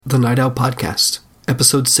The Night Owl Podcast,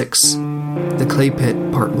 Episode 6, The Clay Pit,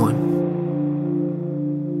 Part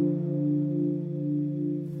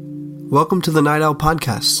 1. Welcome to the Night Owl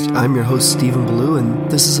Podcast. I'm your host, Stephen Ballou,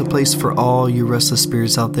 and this is a place for all you restless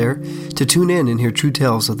spirits out there to tune in and hear true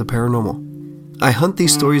tales of the paranormal. I hunt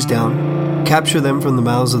these stories down, capture them from the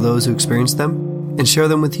mouths of those who experience them, and share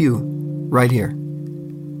them with you, right here.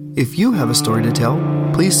 If you have a story to tell,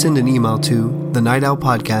 please send an email to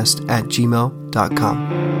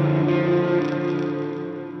thenightowlpodcast@gmail.com.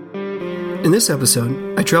 In this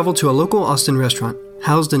episode, I travel to a local Austin restaurant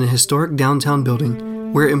housed in a historic downtown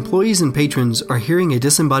building where employees and patrons are hearing a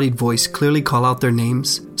disembodied voice clearly call out their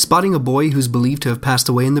names, spotting a boy who's believed to have passed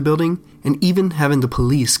away in the building, and even having the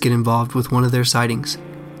police get involved with one of their sightings.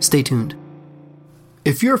 Stay tuned.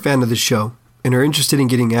 If you're a fan of this show and are interested in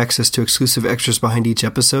getting access to exclusive extras behind each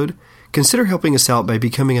episode, consider helping us out by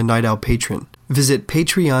becoming a Night Owl patron. Visit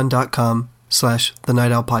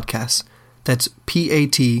patreon.com/thenightowlpodcast. That's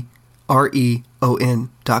patreon.com.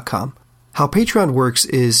 How Patreon works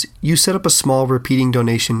is you set up a small repeating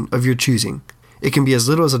donation of your choosing. It can be as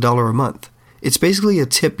little as $1 a month. It's basically a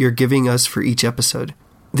tip you're giving us for each episode.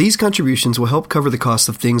 These contributions will help cover the cost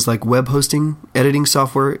of things like web hosting, editing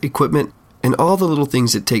software, equipment, and all the little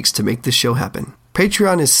things it takes to make this show happen.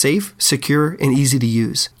 Patreon is safe, secure, and easy to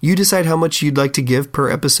use. You decide how much you'd like to give per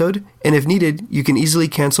episode, and if needed, you can easily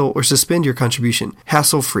cancel or suspend your contribution,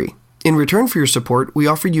 hassle-free. In return for your support, we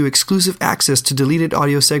offer you exclusive access to deleted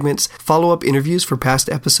audio segments, follow-up interviews for past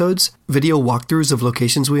episodes, video walkthroughs of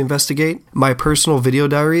locations we investigate, my personal video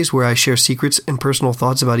diaries where I share secrets and personal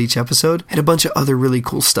thoughts about each episode, and a bunch of other really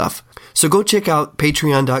cool stuff. So go check out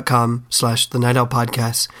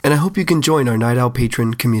patreon.com/thenightowlpodcast, and I hope you can join our Night Owl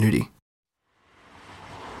patron community.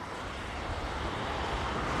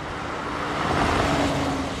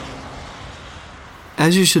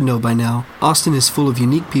 As you should know by now, Austin is full of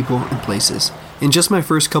unique people and places. In just my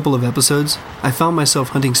first couple of episodes, I found myself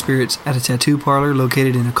hunting spirits at a tattoo parlor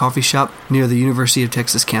located in a coffee shop near the University of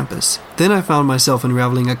Texas campus. Then I found myself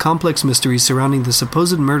unraveling a complex mystery surrounding the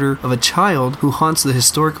supposed murder of a child who haunts the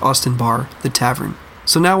historic Austin bar, The Tavern.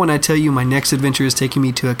 So now when I tell you my next adventure is taking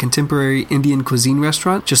me to a contemporary Indian cuisine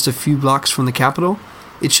restaurant just a few blocks from the Capitol,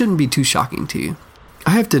 it shouldn't be too shocking to you.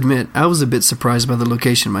 I have to admit, I was a bit surprised by the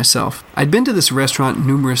location myself. I'd been to this restaurant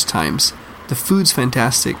numerous times. The food's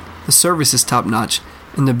fantastic, the service is top-notch,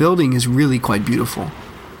 and the building is really quite beautiful.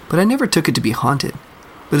 But I never took it to be haunted.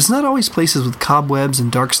 But it's not always places with cobwebs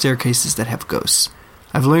and dark staircases that have ghosts.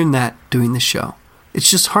 I've learned that doing this show. It's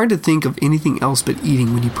just hard to think of anything else but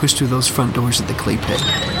eating when you push through those front doors at the Clay Pit.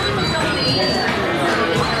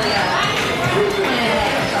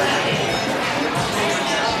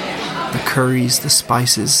 Curries, the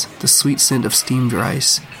spices, the sweet scent of steamed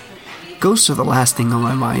rice. Ghosts are the last thing on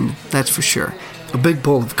my mind, that's for sure. A big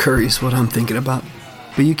bowl of curry is what I'm thinking about.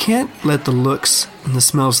 But you can't let the looks and the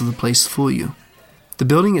smells of the place fool you. The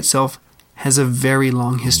building itself has a very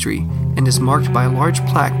long history and is marked by a large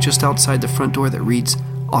plaque just outside the front door that reads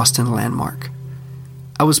Austin Landmark.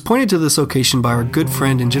 I was pointed to this location by our good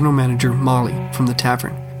friend and general manager Molly from the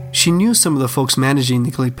Tavern. She knew some of the folks managing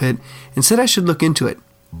the Clay Pit and said I should look into it.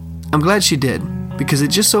 I'm glad she did, because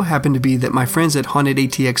it just so happened to be that my friends at Haunted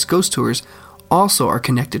ATX Ghost Tours also are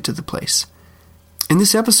connected to the place. In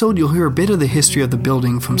this episode, you'll hear a bit of the history of the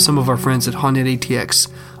building from some of our friends at Haunted ATX,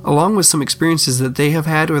 along with some experiences that they have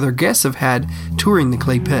had or their guests have had touring the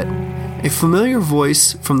Clay Pit. A familiar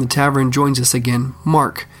voice from the tavern joins us again,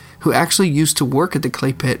 Mark, who actually used to work at the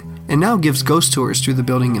Clay Pit and now gives ghost tours through the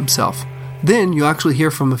building himself. Then you'll actually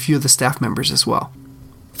hear from a few of the staff members as well.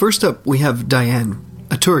 First up, we have Diane,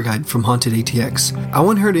 a tour guide from Haunted ATX. I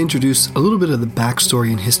want her to introduce a little bit of the backstory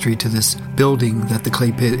and history to this building that the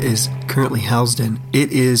Clay Pit is currently housed in.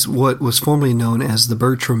 It is what was formerly known as the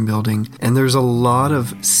Bertram Building, and there's a lot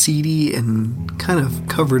of seedy and kind of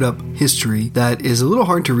covered up history that is a little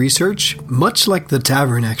hard to research, much like the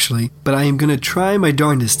Tavern actually, but I am going to try my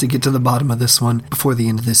darndest to get to the bottom of this one before the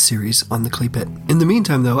end of this series on the Clay Pit. In the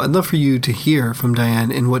meantime though, I'd love for you to hear from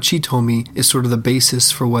Diane, and what she told me is sort of the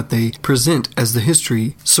basis for what they present as the history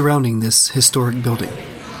surrounding this historic building.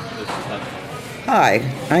 Hi,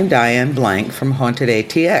 I'm Diane Blank from Haunted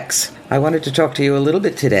ATX. I wanted to talk to you a little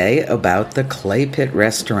bit today about the Clay Pit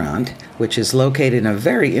Restaurant, which is located in a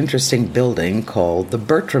very interesting building called the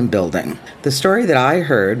Bertram Building. The story that I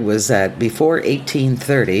heard was that before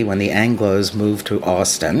 1830, when the Anglos moved to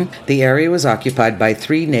Austin, the area was occupied by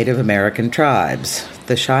 3 Native American tribes,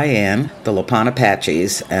 the Cheyenne, the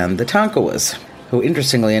Lenape, and the Tonkawas, who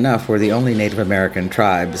interestingly enough were the only Native American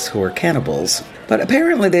tribes who were cannibals. But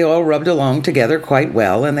apparently they all rubbed along together quite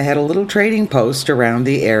well, and they had a little trading post around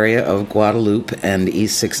the area of Guadalupe and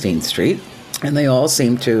East 16th Street. And they all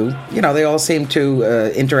seem to,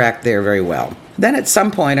 interact there very well. Then at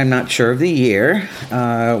some point, I'm not sure of the year,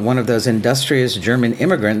 one of those industrious German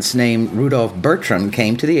immigrants named Rudolf Bertram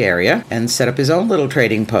came to the area and set up his own little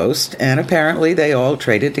trading post, and apparently they all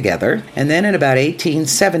traded together. And then in about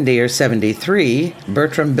 1870 or 73,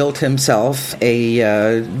 Bertram built himself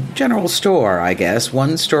a general store, I guess,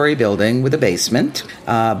 one-story building with a basement,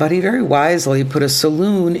 but he very wisely put a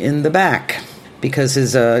saloon in the back, because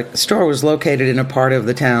his store was located in a part of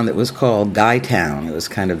the town that was called Guytown. It was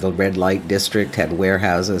kind of the red light district, had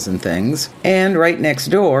warehouses and things. And right next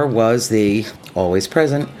door was the always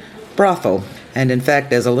present brothel. And in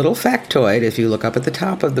fact, as a little factoid, if you look up at the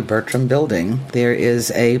top of the Bertram building, there is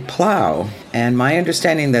a plow. And my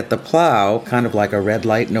understanding that the plow, kind of like a red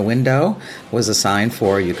light in a window, was a sign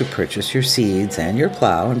for you could purchase your seeds and your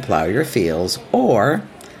plow and plow your fields, or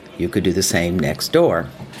you could do the same next door.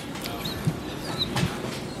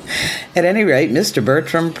 At any rate, Mr.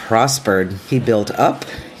 Bertram prospered. He built up,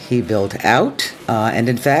 he built out, and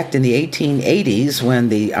in fact, in the 1880s,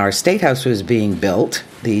 when our State House was being built,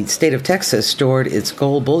 the state of Texas stored its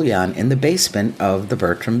gold bullion in the basement of the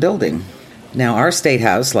Bertram building. Now, our State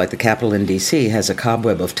House, like the Capitol in D.C., has a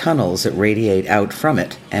cobweb of tunnels that radiate out from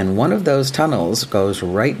it, and one of those tunnels goes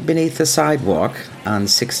right beneath the sidewalk on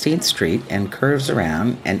 16th Street and curves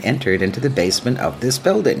around and entered into the basement of this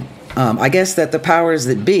building. I guess that the powers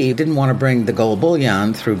that be didn't want to bring the gold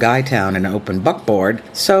bullion through Guytown and open buckboard,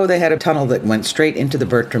 so they had a tunnel that went straight into the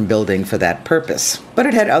Bertram building for that purpose. But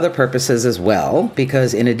it had other purposes as well,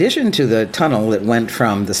 because in addition to the tunnel that went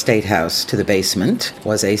from the State House to the basement,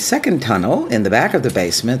 was a second tunnel in the back of the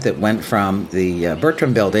basement that went from the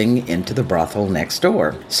Bertram building into the brothel next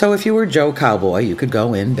door. So if you were Joe Cowboy, you could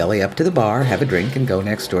go in, belly up to the bar, have a drink, and go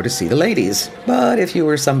next door to see the ladies. But if you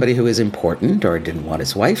were somebody who was important or didn't want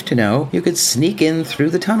his wife to know, you could sneak in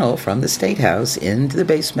through the tunnel from the State House into the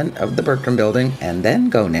basement of the Bertram building and then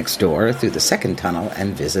go next door through the second tunnel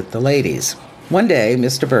and visit the ladies. One day,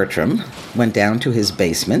 Mr. Bertram went down to his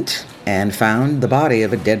basement and found the body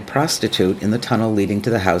of a dead prostitute in the tunnel leading to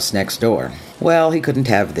the house next door. Well, he couldn't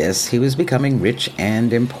have this. He was becoming rich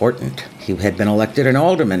and important. He had been elected an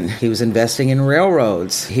alderman. He was investing in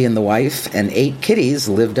railroads. He and the wife and 8 kitties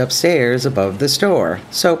lived upstairs above the store.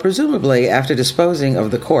 So presumably, after disposing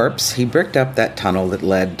of the corpse, he bricked up that tunnel that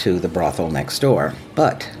led to the brothel next door.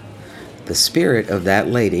 But the spirit of that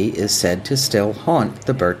lady is said to still haunt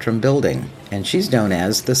the Bertram building, and she's known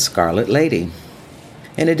as the Scarlet Lady.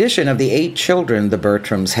 In addition of the 8 children the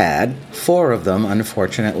Bertrams had, 4 of them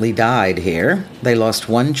unfortunately died here. They lost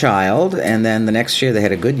 1 child, and then the next year they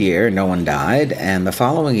had a good year, no one died, and the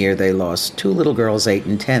following year they lost 2 little girls, 8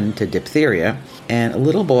 and 10, to diphtheria, and a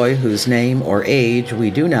little boy whose name or age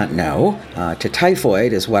we do not know, to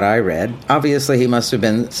typhoid is what I read. Obviously he must have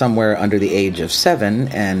been somewhere under the age of 7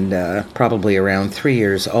 and probably around 3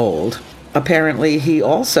 years old. Apparently he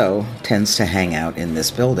also tends to hang out in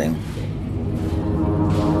this building.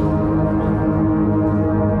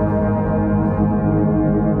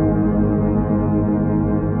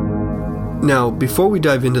 Now, before we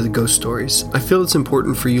dive into the ghost stories, I feel it's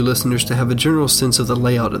important for you listeners to have a general sense of the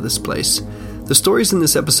layout of this place. The stories in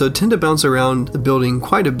this episode tend to bounce around the building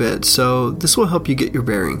quite a bit, so this will help you get your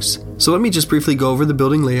bearings. So let me just briefly go over the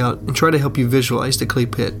building layout and try to help you visualize the clay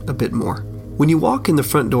pit a bit more. When you walk in the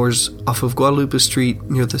front doors off of Guadalupe Street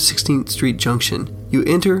near the 16th Street Junction, you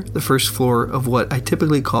enter the first floor of what I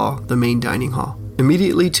typically call the main dining hall.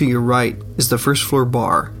 Immediately to your right is the first floor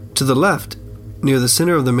bar. To the left, near the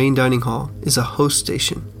center of the main dining hall, is a host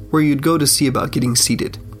station, where you'd go to see about getting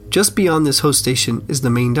seated. Just beyond this host station is the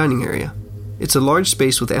main dining area. It's a large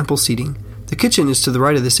space with ample seating. The kitchen is to the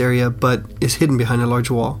right of this area, but is hidden behind a large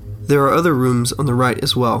wall. There are other rooms on the right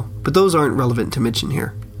as well, but those aren't relevant to mention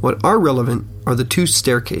here. What are relevant are the 2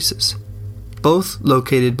 staircases, both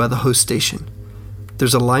located by the host station.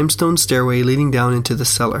 There's a limestone stairway leading down into the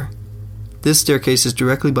cellar. This staircase is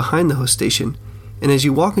directly behind the host station, and as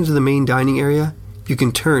you walk into the main dining area, you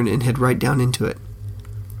can turn and head right down into it.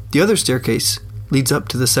 The other staircase leads up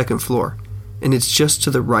to the second floor, and it's just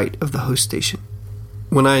to the right of the host station.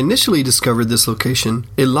 When I initially discovered this location,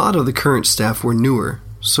 a lot of the current staff were newer,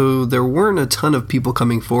 so there weren't a ton of people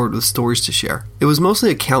coming forward with stories to share. It was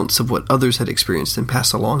mostly accounts of what others had experienced and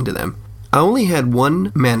passed along to them. I only had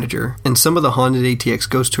one manager and some of the Haunted ATX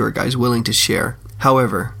Ghost Tour guys willing to share.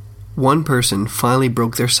 However, one person finally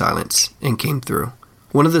broke their silence and came through.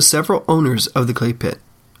 One of the several owners of the clay pit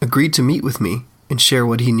agreed to meet with me and share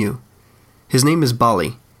what he knew. His name is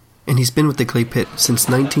Bali, and he's been with the clay pit since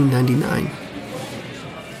 1999.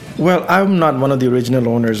 Well, I'm not one of the original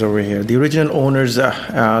owners over here. The original owners,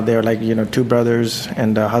 they're like, two brothers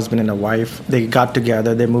and a husband and a wife. They got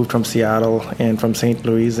together. They moved from Seattle and from St.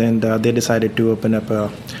 Louis, and they decided to open up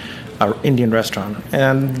a Indian restaurant.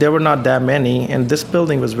 And there were not that many, and this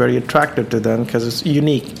building was very attractive to them because it's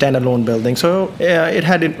unique, standalone building. So it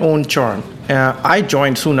had its own charm. I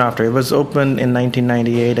joined soon after. It was opened in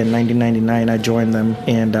 1998 and 1999. I joined them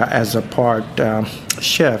and as a part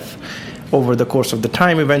chef. Over the course of the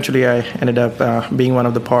time, eventually I ended up being one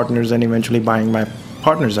of the partners and eventually buying my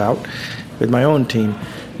partners out with my own team.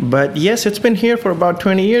 But yes, it's been here for about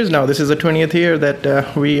 20 years now. This is the 20th year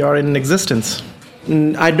that we are in existence.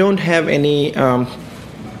 I don't have any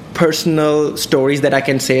personal stories that I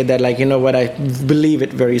can say that, like, I believe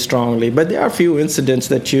it very strongly. But there are a few incidents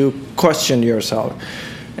that you question yourself.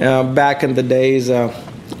 Back in the days,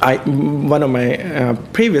 one of my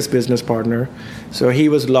previous business partner, so he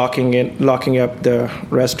was locking up the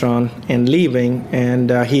restaurant and leaving,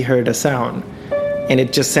 and he heard a sound. And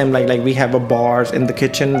it just seemed like we have a bars in the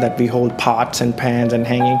kitchen that we hold pots and pans and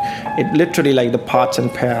hanging. It literally, like the pots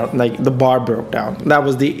and pans, like the bar broke down. That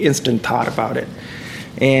was the instant thought about it.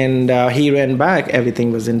 And he ran back,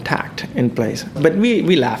 everything was intact, in place. But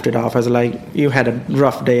we laughed it off as like, you had a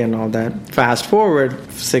rough day and all that. Fast forward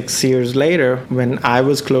 6 years later, when I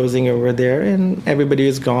was closing over there and everybody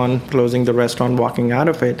is gone, closing the restaurant, walking out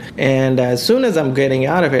of it. And as soon as I'm getting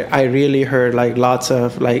out of it, I really heard like lots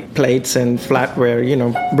of like plates and flatware,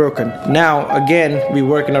 broken. Now, again, we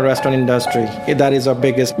work in a restaurant industry. That is our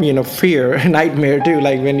biggest, fear, nightmare too.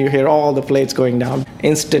 Like when you hear all the plates going down,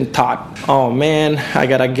 instant thought, oh man,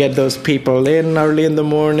 I gotta get those people in early in the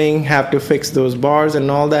morning, have to fix those bars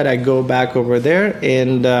and all that. I go back over there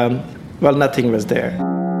and, nothing was there.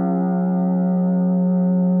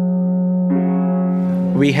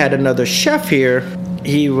 We had another chef here.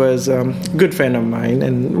 He was a good friend of mine,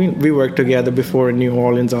 and we worked together before in New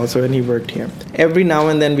Orleans also, and he worked here. Every now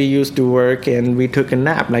and then we used to work, and we took a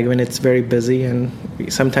nap, like when it's very busy, and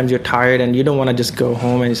sometimes you're tired, and you don't want to just go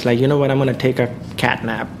home, and it's like, you know what, I'm going to take a cat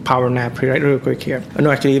nap, power nap real quick here. No,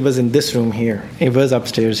 actually, it was in this room here. It was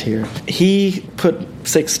upstairs here. He put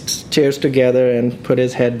 6 chairs together and put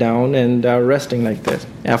his head down and resting like this.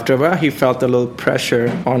 After a while, he felt a little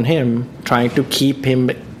pressure on him, trying to keep him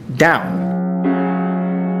down.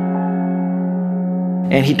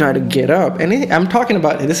 And he tried to get up. And I'm talking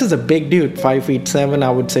about, this is a big dude, 5'7",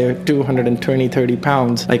 I would say 220, 30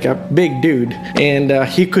 pounds, like a big dude. And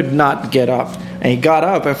he could not get up. And he got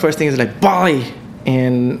up, and first thing he's like, Bali.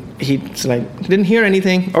 And he's like, didn't hear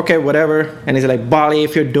anything. Okay, whatever. And he's like, Bali,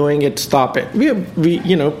 if you're doing it, stop it.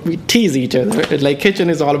 We tease each other. It's like kitchen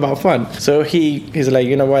is all about fun. So he's like,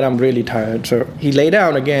 you know what, I'm really tired. So he lay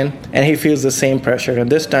down again, and he feels the same pressure.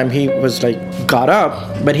 And this time he was like, got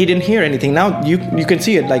up, but he didn't hear anything. Now you can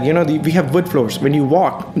see it, like, we have wood floors. When you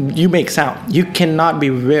walk, you make sound. You cannot be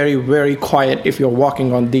very, very quiet if you're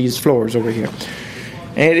walking on these floors over here.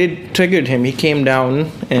 And it triggered him. He came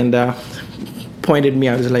down and pointed me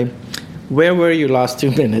out. He was like, where were you last 2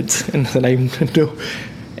 minutes? And I said, no.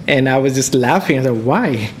 And I was just laughing. I said,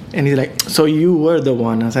 why? And he's like, so you were the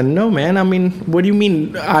one. I said, no, man. I mean, what do you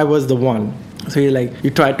mean I was the one? So he's like, you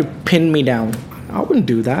tried to pin me down. I wouldn't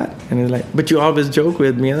do that. And he's like, but you always joke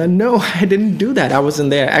with me. And I said, no, I didn't do that. I wasn't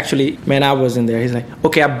there. Actually, man, I wasn't there. He's like,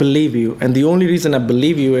 okay, I believe you. And the only reason I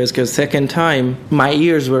believe you is because second time, my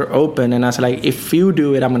ears were open. And I was like, if you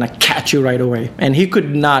do it, I'm going to catch you right away. And he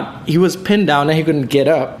could not. He was pinned down and he couldn't get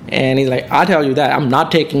up. And he's like, I'll tell you that. I'm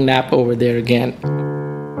not taking nap over there again.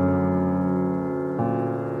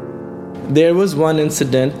 There was one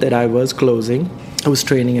incident that I was closing. I was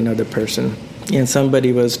training another person. And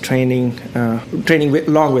somebody was training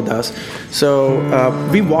along with us. So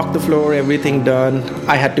we walked the floor, everything done.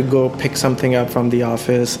 I had to go pick something up from the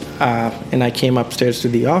office, and I came upstairs to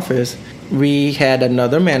the office. We had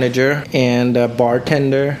another manager and a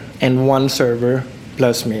bartender and one server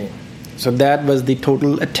plus me. So that was the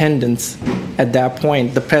total attendance at that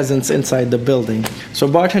point, the presence inside the building. So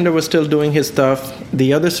bartender was still doing his stuff.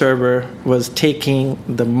 The other server was taking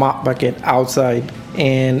the mop bucket outside,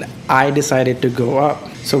 and I decided to go up.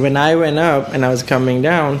 So when I went up and I was coming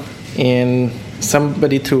down, and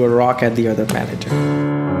somebody threw a rock at the other manager.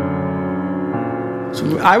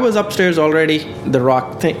 So I was upstairs already. The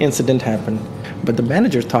rock incident happened. But the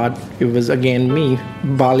manager thought it was, again, me,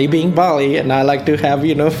 Bali being Bali, and I like to have,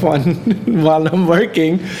 fun while I'm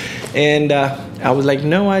working. And I was like,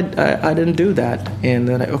 no, I didn't do that. And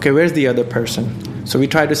they're like, okay, where's the other person? So we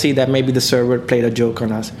tried to see that maybe the server played a joke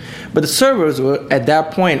on us. But the servers were, at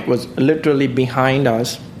that point, was literally behind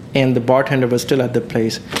us, and the bartender was still at the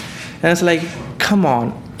place. And it's like, come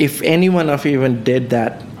on, if any one of you even did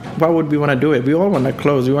that, Why would we want to do it? We all want to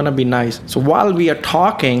close. We want to be nice. So while we are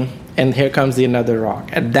talking, and here comes the another rock.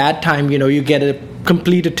 At that time, you get a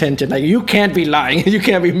complete attention. Like, you can't be lying. You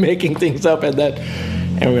can't be making things up at that.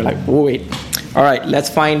 And we're like, wait. All right, let's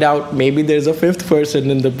find out. Maybe there's a fifth person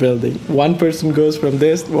in the building. One person goes from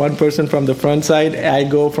this, one person from the front side. I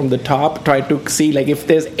go from the top, try to see like if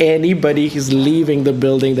there's anybody who's leaving the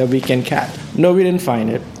building that we can catch. No, we didn't find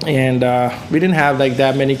it. And we didn't have like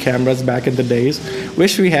that many cameras back in the days.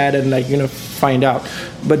 Wish we had and find out.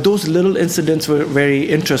 But those little incidents were very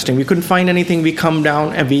interesting. We couldn't find anything. We come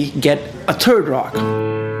down and we get a third rock.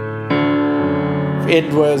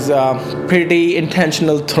 It was a pretty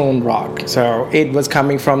intentional thrown rock. So it was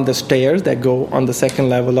coming from the stairs that go on the second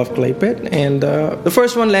level of clay pit. And the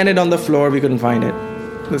first one landed on the floor. We couldn't find it.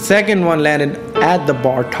 The second one landed at the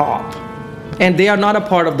bar top. And they are not a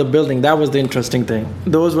part of the building. That was the interesting thing.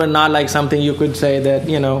 Those were not like something you could say that,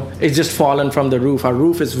 it's just fallen from the roof. Our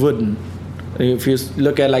roof is wooden. If you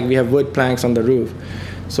look at we have wood planks on the roof.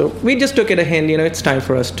 So we just took it a hint, it's time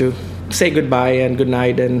for us to say goodbye and good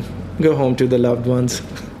night and go home to the loved ones.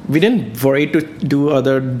 We didn't worry to do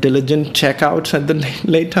other diligent checkouts at the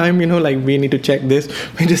late time, we need to check this.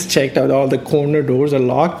 We just checked out all the corner doors are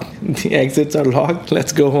locked, the exits are locked.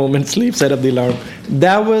 Let's go home and sleep, set up the alarm.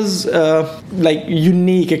 That was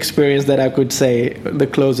unique experience that I could say, the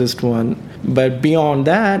closest one. But beyond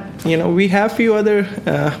that, we have a few other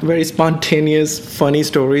very spontaneous, funny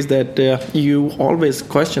stories that you always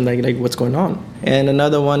question, like what's going on. And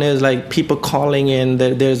another one is people calling in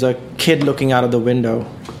that there's a kid looking out of the window,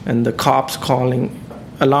 and the cops calling,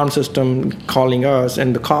 alarm system calling us,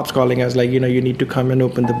 and the cops calling us you need to come and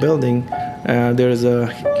open the building. There's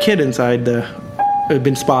a kid inside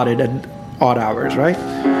been spotted at odd hours, right?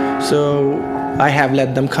 So I have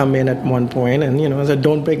let them come in at one point, and I said,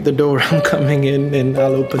 don't break the door, I'm coming in and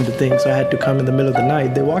I'll open the thing. So I had to come in the middle of the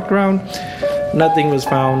night. They walked around, nothing was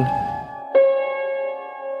found.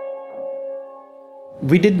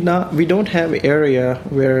 We don't have an area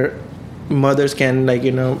where mothers can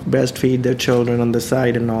breastfeed their children on the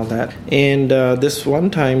side and all that. And this one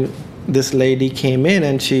time, this lady came in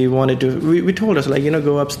and she wanted to, we told us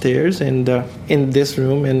go upstairs and in this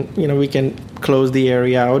room, and we can close the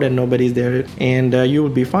area out and nobody's there, and you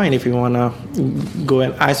would be fine if you want to go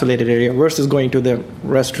an isolated area versus going to the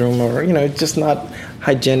restroom, or it's just not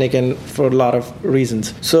hygienic and for a lot of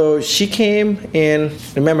reasons. So she came, and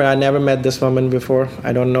remember, I never met this woman before.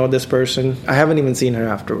 I don't know this person. I haven't even seen her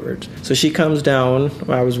afterwards. So she comes down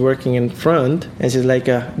while I was working in front, and she's like,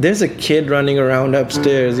 there's a kid running around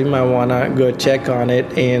upstairs. You might want to go check on it,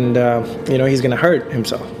 and he's going to hurt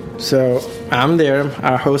himself. So I'm there.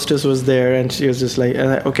 Our hostess was there, and she was just like,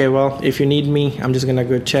 okay, well, if you need me, I'm just going to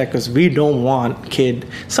go check, because we don't want kid.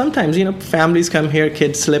 Sometimes, families come here,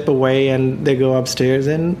 kids slip away, and they go upstairs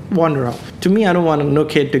and wander off. To me, I don't want no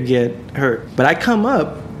kid to get hurt. But I come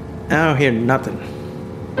up, and I don't hear nothing.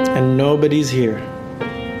 And nobody's here.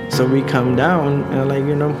 So we come down, and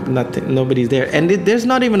nothing, nobody's there. And there's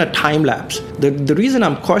not even a time lapse. The reason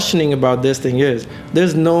I'm questioning about this thing is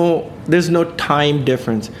there's no time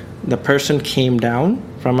difference. The person came down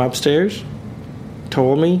from upstairs,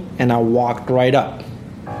 told me, and I walked right up.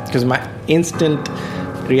 Because my instant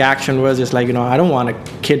reaction was just I don't want a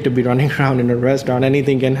kid to be running around in a restaurant.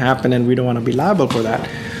 Anything can happen, and we don't want to be liable for that.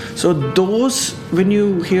 So when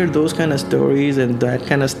you hear those kind of stories and that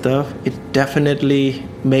kind of stuff, it definitely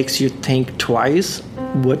makes you think twice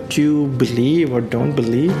what you believe or don't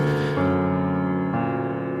believe.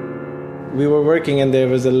 We were working, and there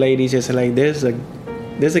was a lady just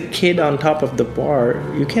there's a kid on top of the bar.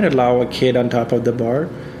 You can't allow a kid on top of the bar.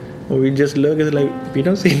 We just look at we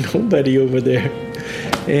don't see nobody over there.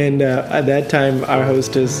 And at that time, our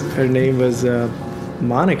hostess, her name was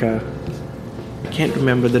Monica. I can't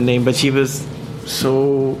remember the name, but she was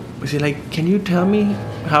can you tell me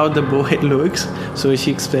how the boy looks? So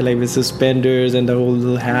she explained with suspenders and the whole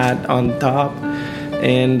little hat on top.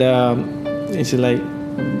 And she's like,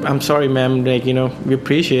 I'm sorry, ma'am, we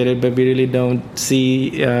appreciate it, but we really don't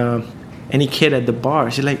see any kid at the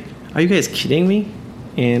bar. She's like, are you guys kidding me?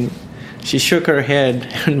 And she shook her head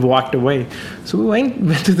and walked away. So we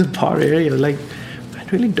went to the bar area, I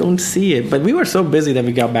really don't see it. But we were so busy that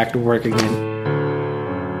we got back to work again.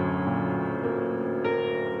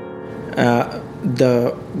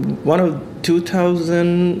 The one of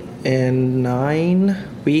 2009,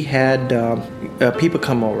 we had people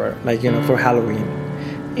come over, for Halloween,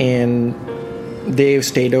 and they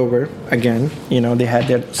stayed over again. They had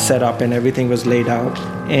their setup and everything was laid out,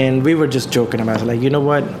 and we were just joking about it. You know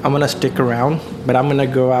what? I'm gonna stick around, but I'm gonna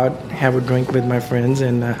go out, have a drink with my friends,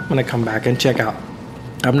 and I'm gonna come back and check out.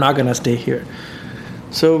 I'm not gonna stay here.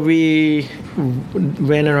 So we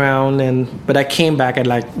went around, but I came back at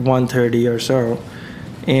like 1:30 or so,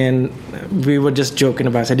 and we were just joking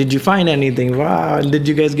about it. I said, did you find anything? Wow, did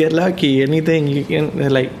you guys get lucky? Anything? They're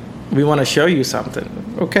like, we want to show you something.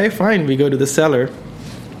 Okay, fine. We go to the cellar.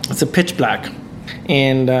 It's a pitch black.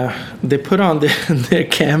 And they put on their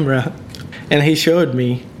camera, and he showed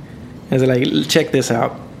me. And they're like, check this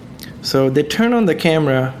out. So they turn on the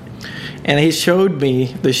camera, and he showed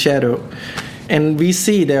me the shadow. And we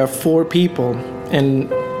see there are 4 people, and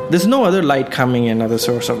there's no other light coming in, other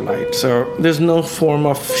source of light. So there's no form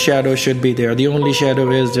of shadow should be there. The only shadow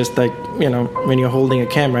is just like, when you're holding a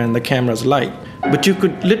camera and the camera's light. But you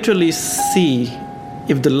could literally see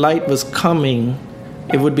if the light was coming,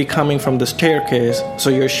 it would be coming from the staircase, so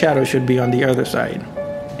your shadow should be on the other side.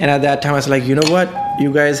 And at that time, I was like, you know what?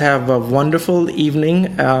 You guys have a wonderful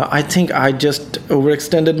evening. I think I just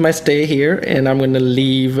overextended my stay here, and I'm going to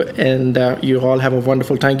leave, and you all have a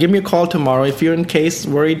wonderful time. Give me a call tomorrow. If you're in case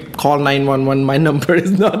worried, call 911. My number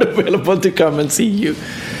is not available to come and see you.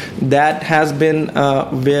 That has been a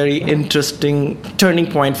very interesting turning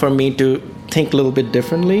point for me to think a little bit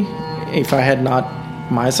differently. If I had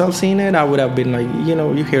not myself seen it, I would have been like,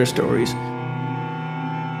 you hear stories.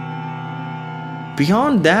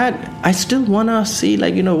 Beyond that, I still want to see,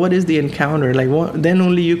 what is the encounter? Then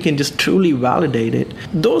only you can just truly validate it.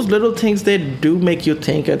 Those little things, they do make you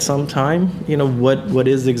think at some time, what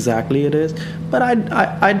is exactly it is. But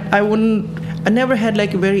I never had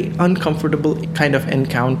a very uncomfortable kind of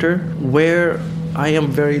encounter where I am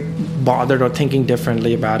very bothered or thinking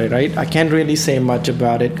differently about it, right? I can't really say much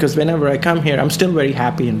about it because whenever I come here, I'm still a very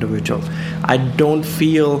happy individual. I don't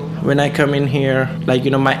feel when I come in here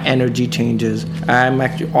my energy changes. I'm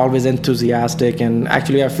actually always enthusiastic, and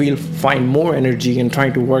actually I find more energy in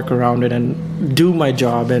trying to work around it and do my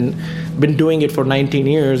job, and been doing it for 19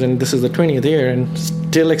 years, and this is the 20th year, and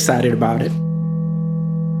still excited about it.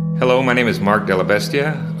 Hello, my name is Mark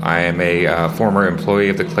Delabestia. I am a former employee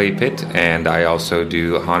of the Clay Pit, and I also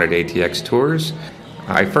do Haunted ATX Tours.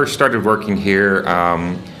 I first started working here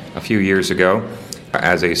a few years ago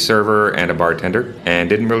as a server and a bartender, and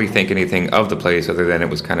didn't really think anything of the place other than it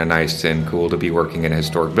was kind of nice and cool to be working in a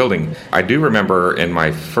historic building. I do remember in my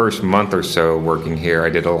first month or so working here, I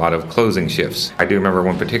did a lot of closing shifts. I do remember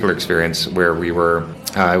one particular experience where we were,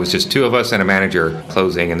 it was just 2 of us and a manager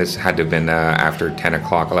closing, and this had to have been after 10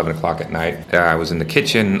 o'clock, 11 o'clock at night. I was in the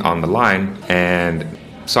kitchen on the line and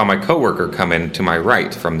saw my coworker come in to my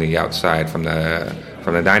right from the outside, from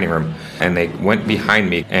the dining room, and they went behind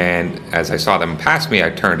me, and as I saw them pass me,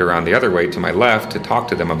 I turned around the other way to my left to talk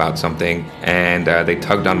to them about something, and they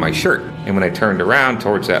tugged on my shirt. And when I turned around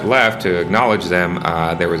towards that left to acknowledge them,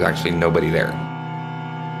 there was actually nobody there.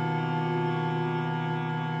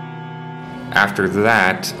 After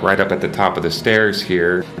that, right up at the top of the stairs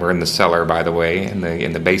here, we're in the cellar, by the way, in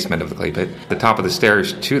the basement of the Clay Pit. The top of the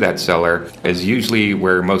stairs to that cellar is usually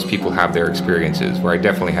where most people have their experiences, where I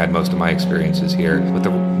definitely had most of my experiences here with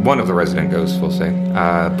one of the resident ghosts, we'll say.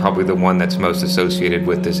 Probably the one that's most associated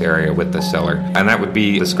with this area, with the cellar. And that would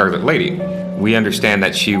be the Scarlet Lady. We understand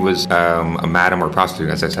that she was a madam or prostitute,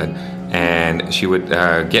 as I said, and she would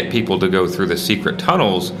get people to go through the secret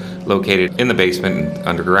tunnels located in the basement and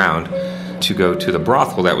underground to go to the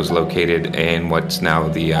brothel that was located in what's now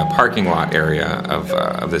the parking lot area of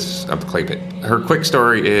the Clay Pit. Her quick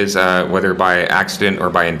story is whether by accident or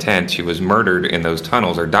by intent, she was murdered in those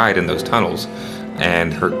tunnels or died in those tunnels,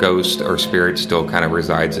 and her ghost or spirit still kind of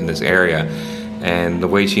resides in this area. And the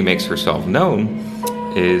way she makes herself known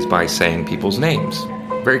is by saying people's names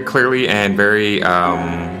very clearly and very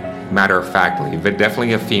matter-of-factly, but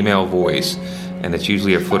definitely a female voice. And it's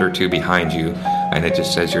usually a foot or two behind you, and it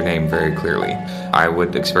just says your name very clearly. I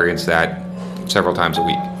would experience that several times a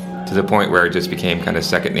week, to the point where it just became kind of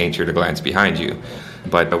second nature to glance behind you.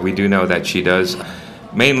 But we do know that she does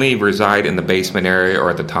mainly reside in the basement area or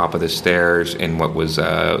at the top of the stairs in what was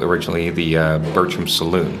originally the Bertram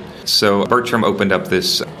Saloon. So Bertram opened up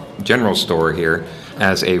this general store here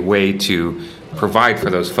as a way to provide for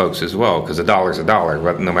those folks as well, because $1 is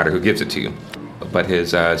 $1, no matter who gives it to you. But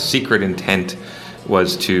his secret intent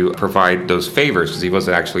was to provide those favors, because he was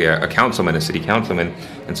actually a councilman, a city councilman,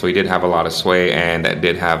 and so he did have a lot of sway and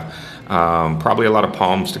did have probably a lot of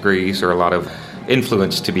palms to grease or a lot of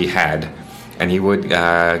influence to be had, and he would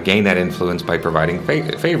gain that influence by providing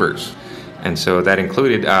favors. And so that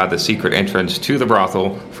included the secret entrance to the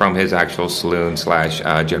brothel from his actual saloon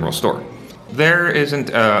 / general store. There isn't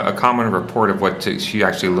a common report of what she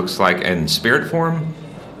actually looks like in spirit form.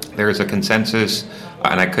 There is a consensus,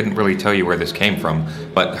 and I couldn't really tell you where this came from,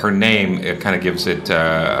 but her name, it kind of gives it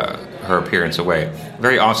her appearance away.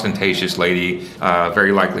 Very ostentatious lady,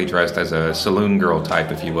 very likely dressed as a saloon girl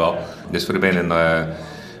type, if you will. This would have been in the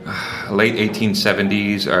late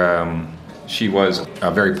 1870s. She was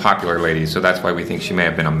a very popular lady, so that's why we think she may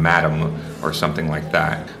have been a madam or something like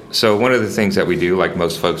that. So one of the things that we do, like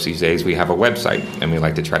most folks these days, we have a website, and we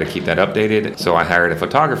like to try to keep that updated. So I hired a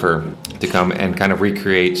photographer to come and kind of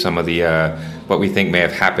recreate some of the what we think may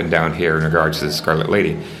have happened down here in regards to the Scarlet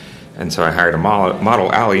Lady. And so I hired a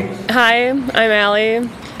model, Allie. Hi, I'm Allie.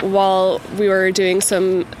 While we were doing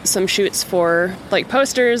some shoots for like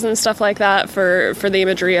posters and stuff like that for the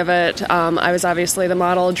imagery of it, I was obviously the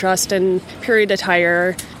model dressed in period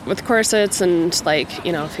attire with corsets and like,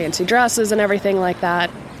 you know, fancy dresses and everything like that.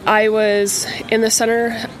 I was in the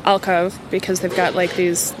center alcove because they've got like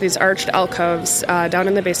these arched alcoves down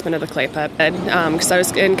in the basement of the clay pit. Because I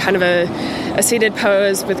was in kind of a seated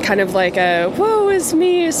pose with kind of like a woe is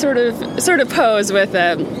me sort of pose with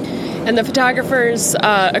them. And the photographer's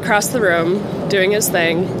across the room doing his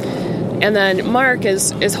thing. And then Mark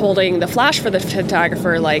is holding the flash for the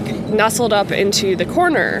photographer, like nestled up into the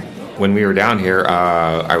corner. When we were down here,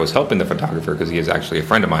 I was helping the photographer because he is actually a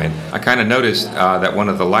friend of mine. I kind of noticed that one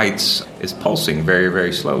of the lights is pulsing very,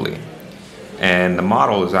 very slowly. And the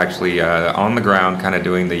model is actually on the ground, kind of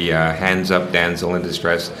doing the hands up, damsel in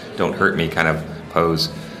distress, don't hurt me kind of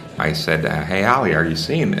pose. I said, hey, Allie, are you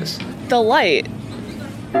seeing this? The light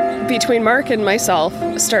between Mark and myself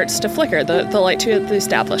starts to flicker, the light to the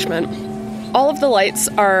establishment. All of the lights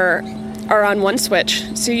are on one switch,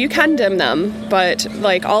 so you can dim them, but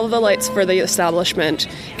like all of the lights for the establishment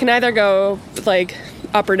can either go like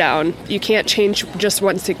up or down. You can't change just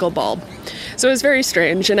one single bulb. So it was very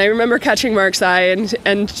strange, and I remember catching Mark's eye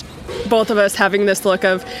and both of us having this look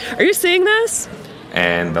of, are you seeing this?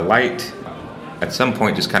 And the light at some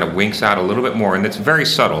point just kind of winks out a little bit more, and it's very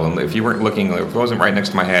subtle, and if you weren't looking, if it wasn't right next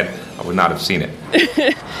to my head, I would not have seen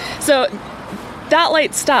it. So that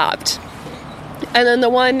light stopped, and then the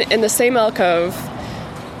one in the same alcove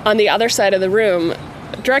on the other side of the room,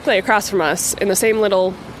 directly across from us, in the same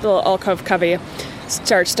little alcove cubby,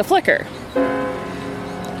 starts to flicker.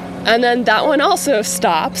 And then that one also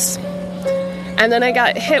stops, and then I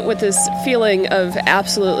got hit with this feeling of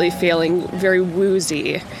absolutely feeling very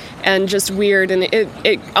woozy and just weird, and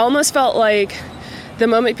it almost felt like the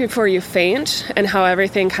moment before you faint, and how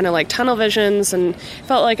everything kind of like tunnel visions, and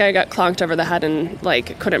felt like I got clonked over the head and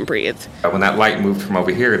like couldn't breathe. When that light moved from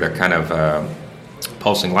over here, the kind of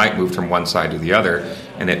pulsing light moved from one side to the other,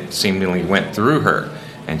 and it seemingly went through her,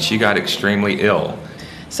 and she got extremely ill.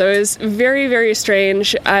 So it was very, very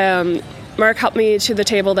strange. Mark helped me to the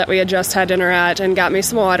table that we had just had dinner at and got me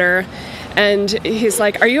some water. And he's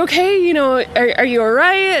like, are you okay? You know, are you all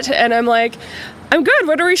right? And I'm like, I'm good.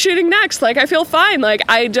 What are we shooting next? Like, I feel fine. Like,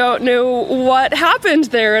 I don't know what happened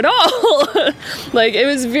there at all. Like, it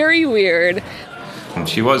was very weird.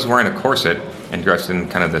 She was wearing a corset and dressed in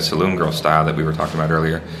kind of the saloon girl style that we were talking about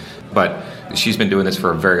earlier. But she's been doing this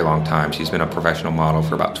for a very long time. She's been a professional model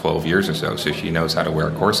for about 12 years or so. So she knows how to wear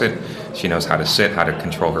a corset. She knows how to sit, how to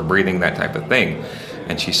control her breathing, that type of thing.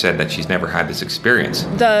 And she said that she's never had this experience.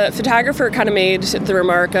 The photographer kind of made the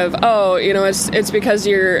remark of, oh, you know, it's because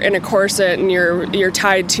you're in a corset and you're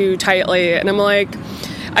tied too tightly. And I'm like,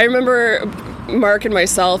 I remember Mark and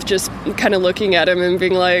myself just kind of looking at him and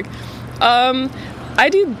being like, I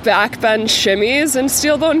do backbend shimmies and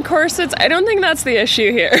steel bone corsets. I don't think that's the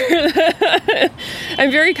issue here.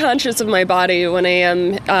 I'm very conscious of my body when I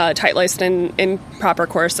am tight-laced in proper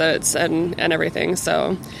corsets and everything.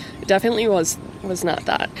 So definitely was not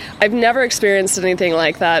that. I've never experienced anything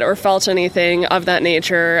like that or felt anything of that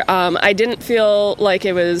nature. I didn't feel like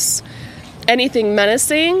it was anything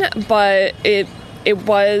menacing, but it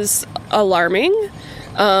was alarming.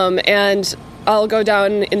 And I'll go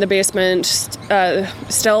down in the basement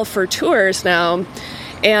still for tours now,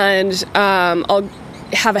 and I'll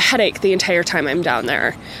have a headache the entire time I'm down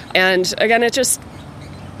there. And again,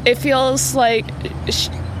 it feels like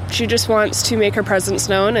she just wants to make her presence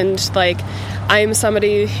known, and like I'm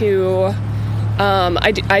somebody who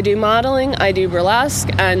I do modeling, I do burlesque,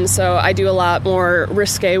 and so I do a lot more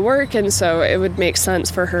risque work, and so it would make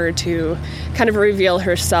sense for her to kind of reveal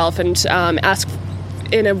herself and ask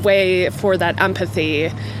in a way for that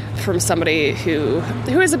empathy from somebody who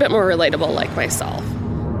is a bit more relatable like myself.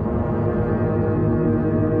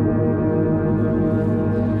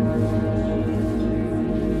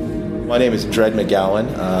 My name is Dred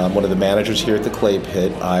McGowan. I'm one of the managers here at the Clay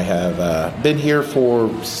Pit. I have been here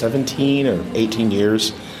for 17 or 18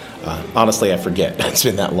 years. Honestly, I forget. It's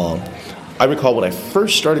been that long. I recall when I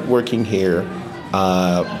first started working here,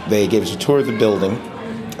 they gave us a tour of the building.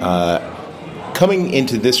 Coming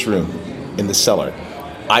into this room in the cellar,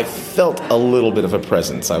 I felt a little bit of a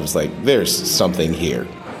presence. I was like, there's something here.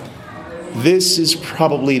 This is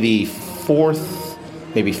probably the fourth,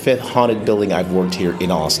 maybe fifth haunted building I've worked here in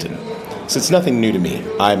Austin. So it's nothing new to me.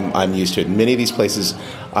 I'm used to it. In many of these places,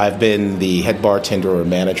 I've been the head bartender or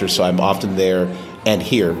manager, so I'm often there and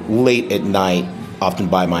here late at night, often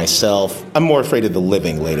by myself. I'm more afraid of the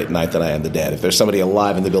living late at night than I am the dead. If there's somebody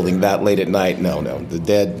alive in the building that late at night, no. The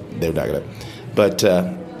dead, they're not going to. But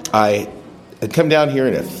I had come down here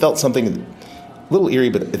and I felt something a little eerie,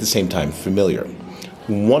 but at the same time familiar.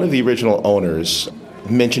 One of the original owners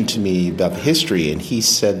mentioned to me about the history, and he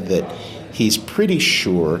said that he's pretty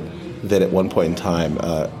sure that at one point in time,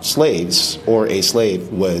 slaves or a slave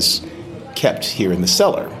was kept here in the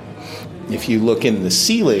cellar. If you look in the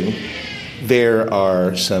ceiling, there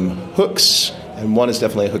are some hooks, and one is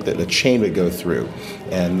definitely a hook that a chain would go through.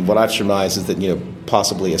 And what I've surmised is that,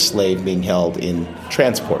 possibly a slave being held in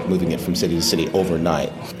transport, moving it from city to city overnight.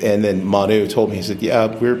 And then Manu told me, he said,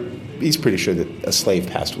 he's pretty sure that a slave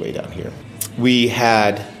passed away down here. We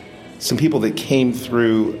had some people that came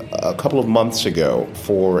through a couple of months ago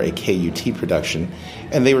for a KUT production,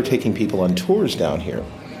 and they were taking people on tours down here.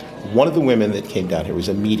 One of the women that came down here was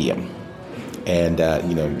a medium, and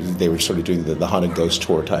they were sort of doing the Haunted Ghost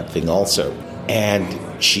Tour type thing also.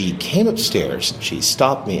 And she came upstairs, she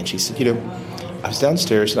stopped me, and she said, I was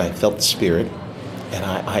downstairs and I felt the spirit, and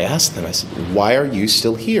I asked them, I said, why are you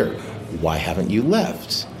still here? Why haven't you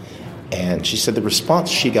left? And she said the response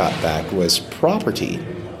she got back was property.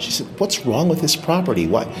 She said, what's wrong with this property?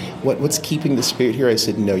 What's keeping the spirit here? I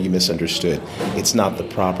said, no, you misunderstood. It's not the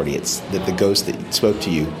property. It's that the ghost that spoke to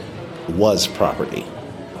you was property.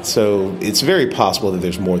 So it's very possible that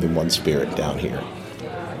there's more than one spirit down here.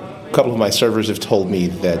 A couple of my servers have told me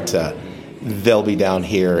that they'll be down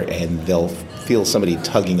here and they'll feel somebody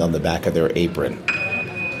tugging on the back of their apron.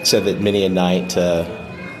 Said that many a night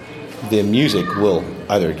the music will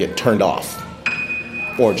either get turned off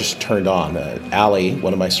or just turned on. Allie,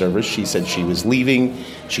 one of my servers, she said she was leaving,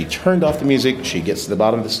 she turned off the music, she gets to the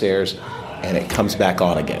bottom of the stairs, and it comes back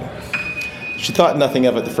on again. She thought nothing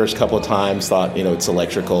of it the first couple of times, thought, it's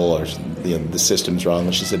electrical or the system's wrong.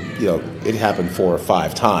 And she said, it happened 4 or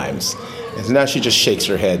 5 times. And so now she just shakes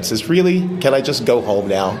her head, says, really? Can I just go home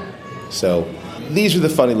now? So these are the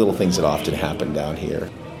funny little things that often happen down here.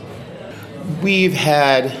 We've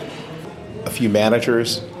had a few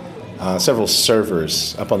managers, several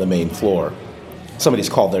servers up on the main floor. Somebody's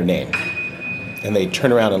called their name, and they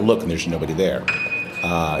turn around and look, and there's nobody there.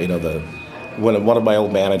 When one of my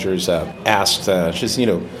old managers asked, she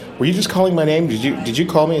said, were you just calling my name? Did you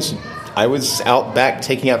call me? I said, I was out back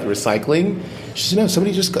taking out the recycling. She said, no,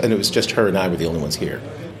 somebody just, and it was just her and I were the only ones here.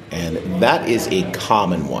 And that is a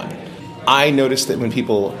common one. I noticed that when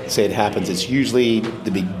people say it happens, it's usually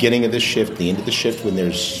the beginning of the shift, the end of the shift, when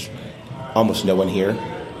there's almost no one here.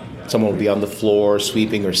 Someone will be on the floor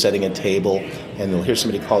sweeping or setting a table, and they'll hear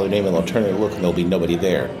somebody call their name, and they'll turn and look, and there'll be nobody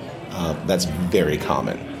there. That's very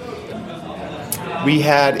common. We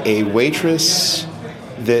had a waitress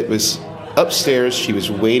that was upstairs. She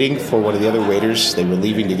was waiting for one of the other waiters. They were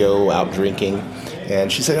leaving to go out drinking.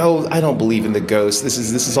 And she said, I don't believe in the ghosts. This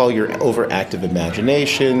is all your overactive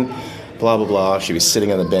imagination, blah, blah, blah. She was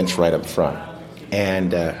sitting on the bench right up front.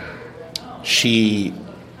 And she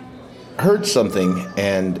heard something,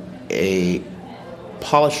 and a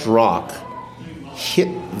polished rock hit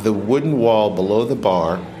the wooden wall below the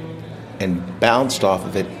bar and bounced off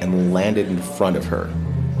of it and landed in front of her.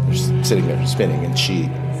 Just sitting there spinning, and she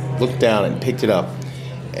looked down and picked it up.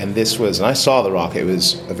 And and I saw the rock. It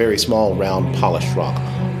was a very small, round, polished rock,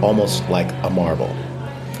 almost like a marble.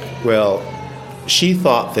 Well, she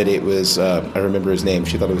thought that it was, I remember his name,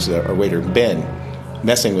 she thought it was a waiter, Ben,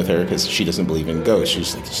 messing with her because she doesn't believe in ghosts. She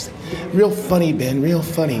was like, real funny, Ben, real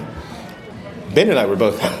funny. Ben and I were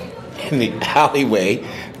both in the alleyway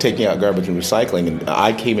taking out garbage and recycling, and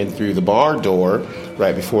I came in through the bar door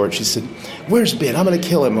right before it. She said, where's Ben? I'm going to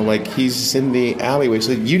kill him. I'm like, he's in the alleyway. She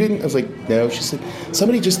said, you didn't? I was like, no. She said,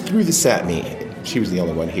 somebody just threw this at me. She was the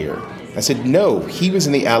only one here. I said, no, he was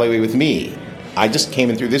in the alleyway with me. I just came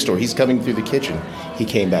in through this door. He's coming through the kitchen. He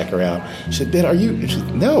came back around. She said, Ben, are you? She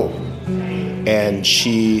said, no. And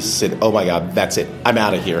she said, oh my God, that's it. I'm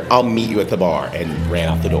out of here. I'll meet you at the bar, and ran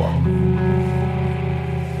out the door.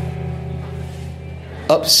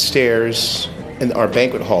 Upstairs in our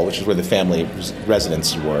banquet hall, which is where the family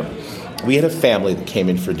residences were, we had a family that came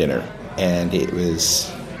in for dinner, and it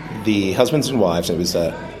was the husbands and wives. It was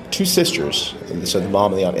 2 sisters, so the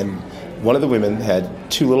mom and the aunt, and one of the women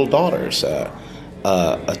had 2 little daughters.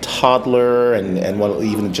 a toddler, and one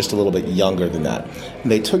even just a little bit younger than that.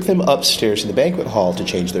 And they took them upstairs to the banquet hall to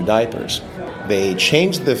change their diapers. They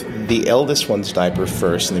changed the eldest one's diaper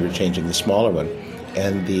first, and they were changing the smaller one.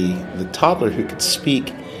 And the toddler who could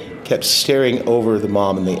speak kept staring over the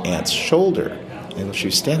mom and the aunt's shoulder. And when she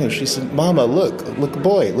was standing there, she said, "Mama, look at the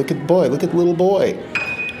boy, look at the boy, look at the little boy."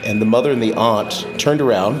 And the mother and the aunt turned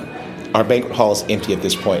around. Our banquet hall is empty at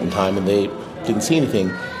this point in time, and they didn't see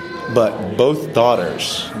anything. But both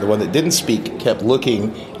daughters, the one that didn't speak, kept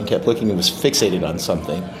looking and was fixated on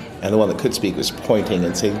something. And the one that could speak was pointing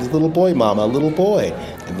and saying, "Little boy, Mama, little boy."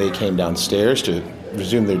 And they came downstairs to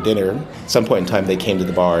resume their dinner. At some point in time, they came to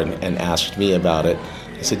the bar and asked me about it.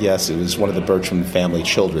 I said, yes, it was one of the Bertram family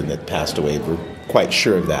children that passed away. We're quite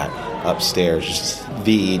sure of that upstairs.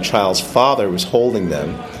 The child's father was holding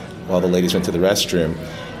them while the ladies went to the restroom.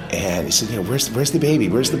 And he said, where's the baby?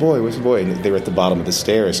 Where's the boy? Where's the boy? And they were at the bottom of the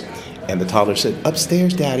stairs. And the toddler said,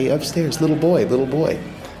 "Upstairs, Daddy, upstairs, little boy, little boy."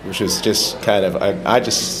 Which was just kind of, I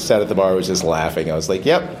just sat at the bar, was just laughing. I was like,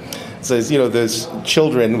 yep. So, there's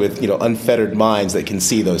children with, unfettered minds that can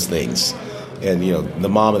see those things. And, the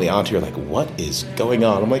mom and the auntie are like, "What is going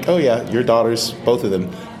on?" I'm like, "Oh, yeah, your daughters, both of them,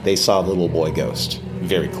 they saw the little boy ghost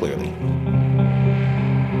very clearly."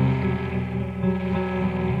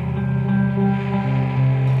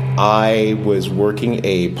 I was working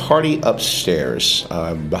a party upstairs.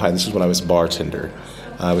 This is when I was bartender.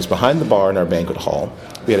 I was behind the bar in our banquet hall.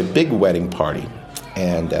 We had a big wedding party,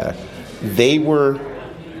 and they were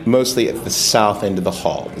mostly at the south end of the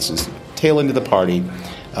hall. This is tail end of the party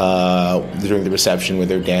during the reception where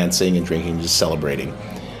they're dancing and drinking, just celebrating.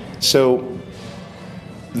 So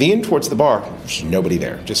the end towards the bar, there's nobody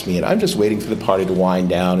there, just me, and I'm just waiting for the party to wind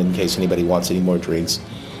down in case anybody wants any more drinks.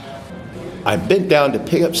 I bent down to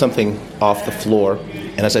pick up something off the floor,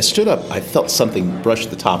 and as I stood up, I felt something brush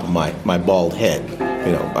the top of my bald head.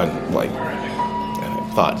 I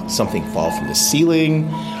thought something fall from the ceiling.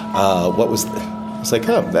 What was? I was like,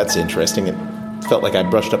 oh, that's interesting. It felt like I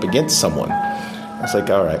brushed up against someone. I was like,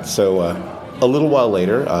 all right. So a little while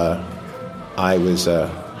later, I was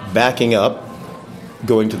backing up,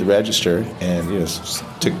 going to the register, and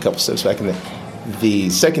took a couple steps back, and the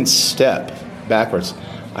second step backwards,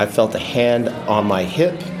 I felt a hand on my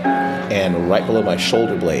hip and right below my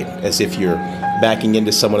shoulder blade, as if you're backing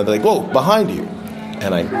into someone and they're like, "Whoa, behind you."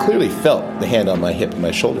 And I clearly felt the hand on my hip and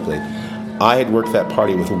my shoulder blade. I had worked that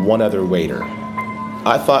party with one other waiter.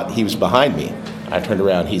 I thought he was behind me. I turned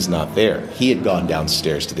around, he's not there. He had gone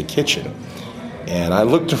downstairs to the kitchen. And I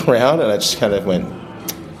looked around and I just kind of went,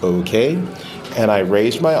 okay. And I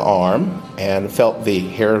raised my arm and felt the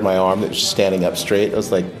hair of my arm that was standing up straight. I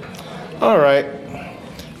was like, all right.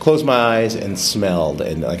 Closed my eyes and smelled.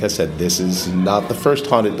 And like I said, this is not the first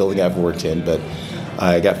haunted building I've worked in, but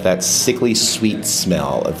I got that sickly sweet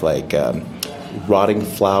smell of like rotting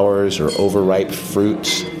flowers or overripe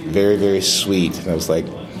fruit. Very, very sweet. And I was like,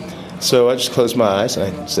 so I just closed my eyes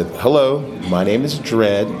and I said, "Hello, my name is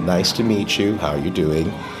Dredd. Nice to meet you. How are you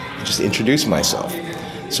doing?" I just introduced myself.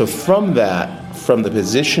 So from the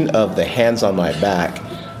position of the hands on my back,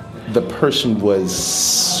 the person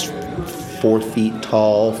was 4 feet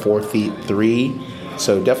tall, 4'3",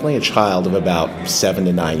 so definitely a child of about 7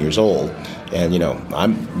 to 9 years old. And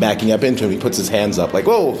I'm backing up into him. He puts his hands up, like,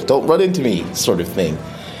 "Whoa, don't run into me," sort of thing.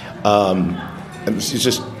 It's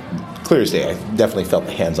just clear as day. I definitely felt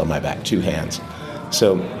the hands on my back, 2 hands.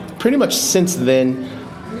 So pretty much since then,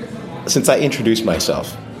 since I introduced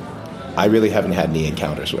myself, I really haven't had any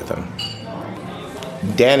encounters with him.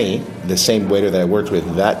 Danny, the same waiter that I worked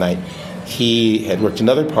with that night, he had worked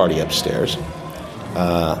another party upstairs.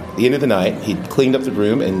 At the end of the night, he'd cleaned up the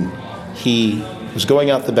room, and he was going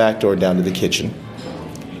out the back door down to the kitchen.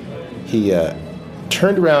 He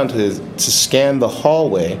turned around to scan the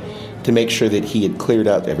hallway to make sure that he had cleared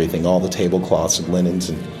up everything, all the tablecloths and linens.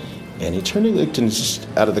 And he turned and looked, and just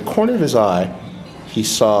out of the corner of his eye, he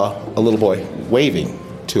saw a little boy waving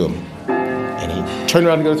to him. And he turned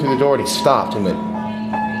around to go through the door, and he stopped and went,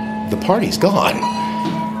 "The party's gone."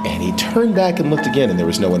 And he turned back and looked again, and there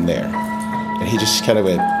was no one there. And he just kind of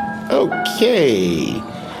went, okay,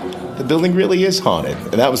 the building really is haunted.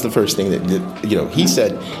 And that was the first thing that, he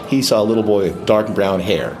said he saw a little boy with dark brown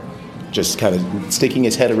hair just kind of sticking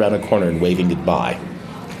his head around a corner and waving goodbye.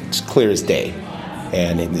 It's clear as day.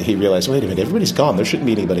 And he realized, wait a minute, everybody's gone. There shouldn't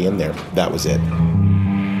be anybody in there. That was it.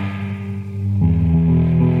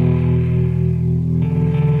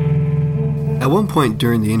 At one point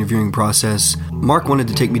during the interviewing process, Mark wanted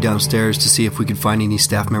to take me downstairs to see if we could find any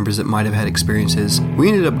staff members that might have had experiences. We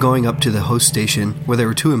ended up going up to the host station where there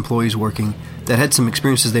were 2 employees working that had some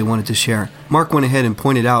experiences they wanted to share. Mark went ahead and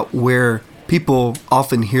pointed out where People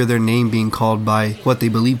often hear their name being called by what they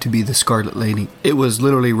believe to be the Scarlet Lady. It was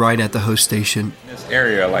literally right at the host station. This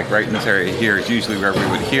area, like right in this area here, is usually where we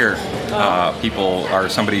would hear people or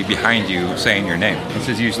somebody behind you saying your name. This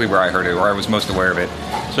is usually where I heard it, or I was most aware of it,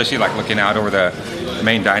 especially like looking out over the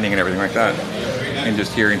main dining and everything like that, and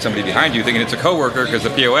just hearing somebody behind you thinking it's a coworker because the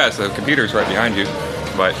POS, the computer's right behind you,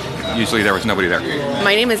 but usually there was nobody there.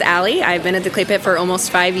 My name is Allie. I've been at the Clay Pit for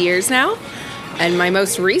almost 5 years now. And my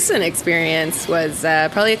most recent experience was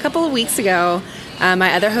probably a couple of weeks ago.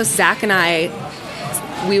 My other host, Zach, and I,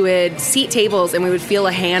 we would seat tables and we would feel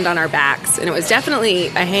a hand on our backs. And it was definitely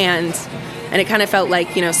a hand. And it kind of felt like,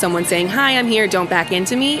 someone saying, "Hi, I'm here, don't back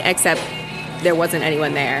into me," except there wasn't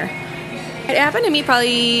anyone there. It happened to me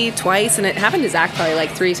probably twice, and it happened to Zach probably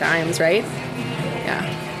like 3 times, right?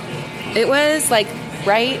 Yeah. It was like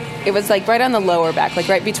right on the lower back, like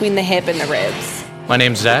right between the hip and the ribs. My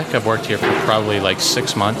name's Zach. I've worked here for probably like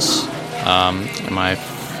 6 months.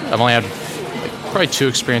 I've only had probably 2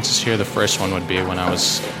 experiences here. The first one would be when I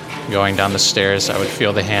was going down the stairs. I would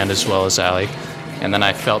feel the hand as well as Allie. And then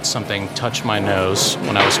I felt something touch my nose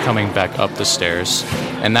when I was coming back up the stairs.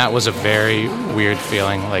 And that was a very weird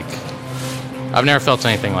feeling. Like, I've never felt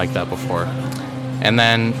anything like that before. And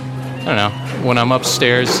then, I don't know, when I'm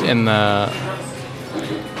upstairs in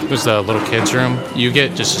it was the little kids' room, you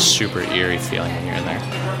get just a super eerie feeling when you're in there.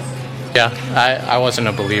 Yeah, I wasn't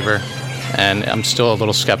a believer, and I'm still a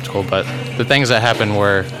little skeptical, but the things that happened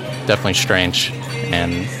were definitely strange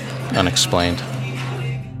and unexplained.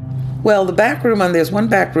 Well, there's one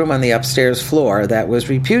back room on the upstairs floor that was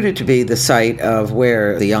reputed to be the site of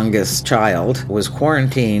where the youngest child was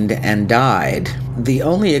quarantined and died. The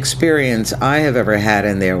only experience I have ever had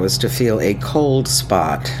in there was to feel a cold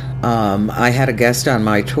spot. I had a guest on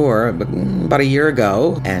my tour about a year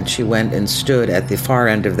ago, and she went and stood at the far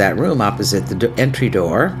end of that room opposite the entry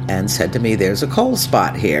door and said to me, "There's a cold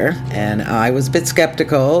spot here." And I was a bit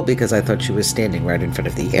skeptical because I thought she was standing right in front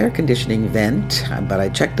of the air conditioning vent, but I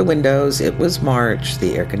checked the windows. It was March.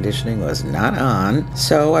 The air conditioning was not on.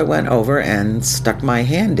 So I went over and stuck my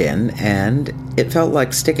hand in, and it felt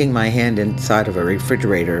like sticking my hand inside of a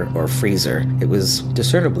refrigerator or freezer. It was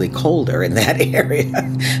discernibly colder in that area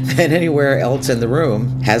than anywhere else in the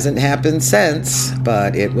room. Hasn't happened since,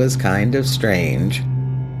 but it was kind of strange.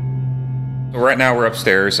 Right now we're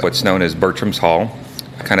upstairs, what's known as Bertram's Hall,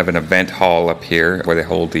 kind of an event hall up here where they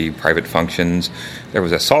hold the private functions. There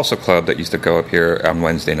was a salsa club that used to go up here on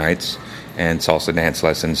Wednesday nights, and salsa dance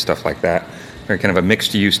lessons, stuff like that. Very kind of a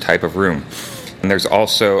mixed-use type of room. And there's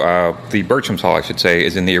also, the Bertram's Hall, I should say,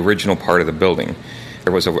 is in the original part of the building.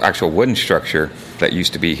 There was an actual wooden structure that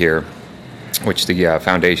used to be here, which the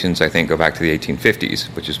foundations, I think, go back to the 1850s,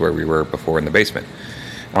 which is where we were before in the basement.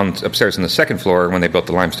 Upstairs on the second floor, when they built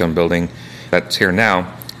the limestone building that's here now,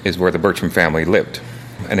 is where the Bertram family lived.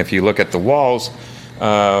 And if you look at the walls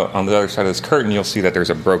on the other side of this curtain, you'll see that there's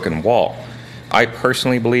a broken wall. I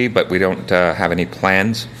personally believe, but we don't have any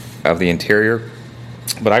plans of the interior,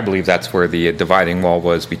 but I believe that's where the dividing wall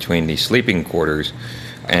was between the sleeping quarters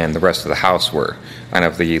and the rest of the house were. Kind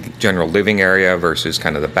of the general living area versus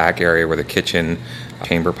kind of the back area where the kitchen,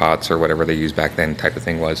 chamber pots, or whatever they used back then type of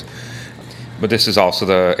thing was. But this is also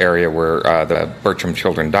the area where the Bertram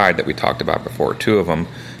children died that we talked about before. 2 of them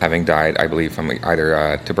having died, I believe, from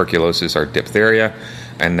either tuberculosis or diphtheria.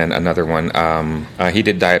 And then another one, he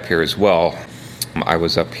did die up here as well. I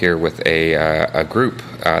was up here with a group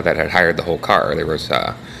that had hired the whole car. There was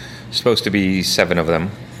supposed to be 7 of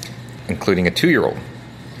them, including a 2-year-old.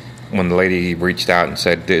 When the lady reached out and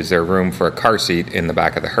said, "Is there room for a car seat in the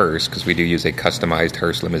back of the hearse?" Because we do use a customized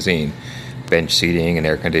hearse limousine. Bench seating and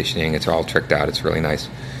air conditioning, it's all tricked out. It's really nice.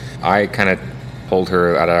 I kind of told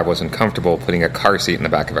her that I wasn't comfortable putting a car seat in the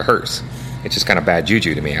back of a hearse. It's just kind of bad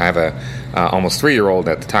juju to me. I have a almost 3-year-old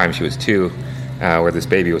at the time. She was 2, where this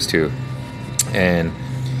baby was 2. And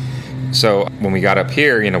so when we got up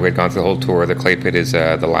here, we had gone through the whole tour. The Clay Pit is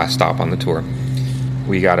the last stop on the tour.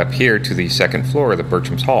 We got up here to the second floor of the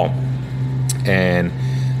Bertram's Hall, and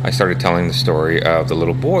I started telling the story of the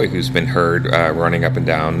little boy who's been heard running up and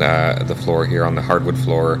down the floor here on the hardwood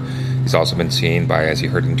floor. He's also been seen by, as you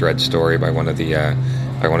heard in Dred's story, by one of the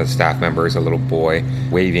staff members, a little boy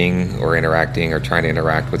waving or interacting or trying to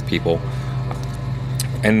interact with people.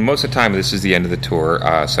 And most of the time, this is the end of the tour,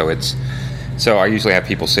 so I usually have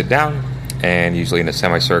people sit down, and usually in a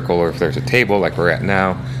semicircle, or if there's a table like we're at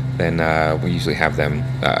now, then we usually have them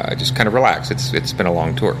just kind of relax. It's been a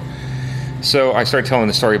long tour. So I started telling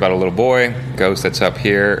the story about a little boy, ghost that's up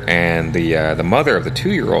here, and the mother of the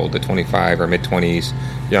 2-year-old, the 25 or mid-20s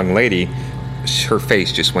young lady, her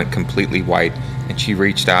face just went completely white, and she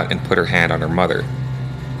reached out and put her hand on her mother.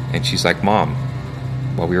 And she's like, Mom,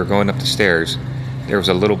 while we were going up the stairs, there was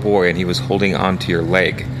a little boy and he was holding onto your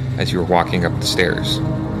leg as you were walking up the stairs.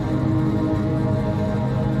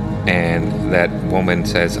 And that woman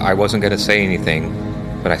says, I wasn't going to say anything,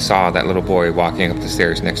 but I saw that little boy walking up the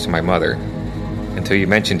stairs next to my mother. Until you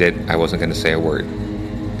mentioned it, I wasn't going to say a word.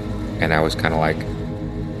 And I was kind of like,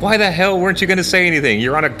 why the hell weren't you going to say anything?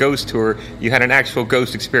 You're on a ghost tour, you had an actual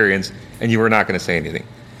ghost experience, and you were not going to say anything.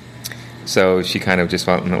 So she kind of just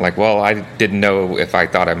felt like, well, I didn't know if I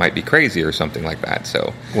thought I might be crazy or something like that.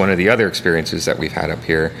 So one of the other experiences that we've had up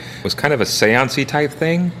here was kind of a seance-y type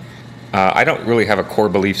thing. I don't really have a core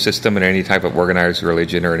belief system in any type of organized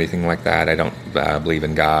religion or anything like that. I don't believe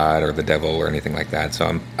in God or the devil or anything like that.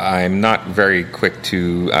 So I'm not very quick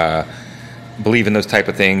to believe in those type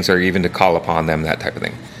of things or even to call upon them, that type of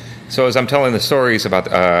thing. So as I'm telling the stories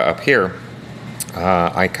about up here,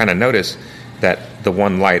 I kind of notice that the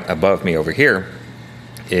one light above me over here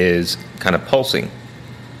is kind of pulsing.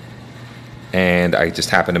 And I just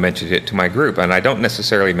happened to mention it to my group. And I don't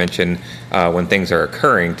necessarily mention when things are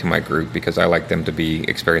occurring to my group because I like them to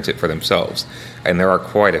experience it for themselves. And there are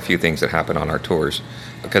quite a few things that happen on our tours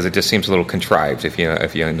because it just seems a little contrived, if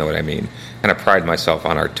you know what I mean. And I pride myself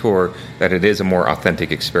on our tour that it is a more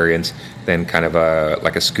authentic experience than kind of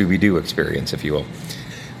like a Scooby-Doo experience, if you will.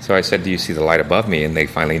 So I said, do you see the light above me? And they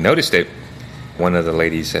finally noticed it. One of the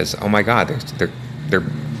ladies says, oh my God, they're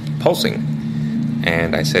pulsing.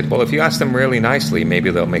 And I said, well, if you ask them really nicely,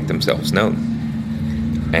 maybe they'll make themselves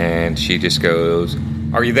known. And she just goes,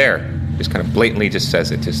 are you there? Just kind of blatantly just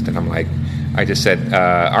says it. And I just said,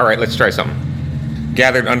 all right, let's try something.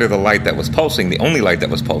 Gathered under the light that was pulsing, the only light that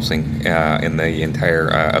was pulsing in the entire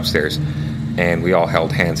upstairs. And we all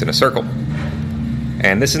held hands in a circle.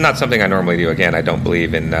 And this is not something I normally do. Again, I don't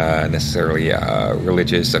believe in necessarily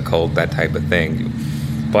religious, occult, that type of thing.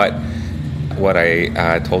 But what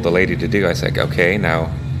I told the lady to do, I said, okay,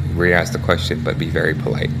 now re-ask the question, but be very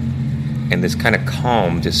polite. And this kind of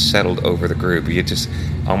calm just settled over the group. You just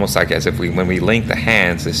almost like as if when we linked the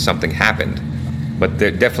hands, something happened. But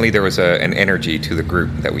there was an energy to the group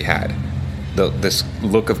that we had. This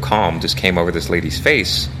look of calm just came over this lady's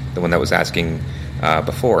face, the one that was asking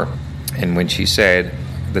before. And when she said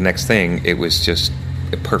the next thing, it was just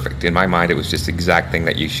perfect. In my mind, it was just the exact thing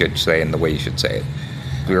that you should say and the way you should say it.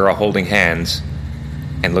 We were all holding hands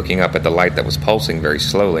and looking up at the light that was pulsing very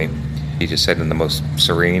slowly. She just said in the most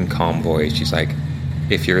serene, calm voice, she's like,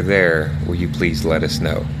 if you're there, will you please let us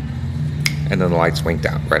know? And then the lights winked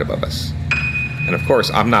out right above us. And of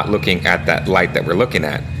course, I'm not looking at that light that we're looking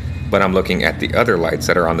at, but I'm looking at the other lights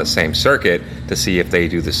that are on the same circuit to see if they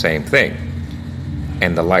do the same thing.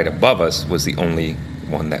 And the light above us was the only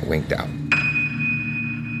one that winked out.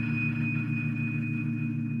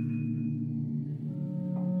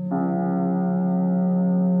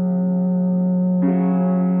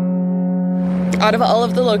 Out of all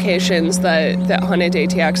of the locations that Haunted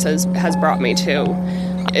ATX has brought me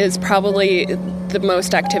to, is probably the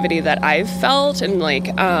most activity that I've felt, and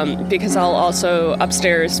because I'll also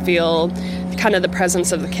upstairs feel kind of the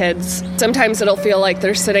presence of the kids. Sometimes it'll feel like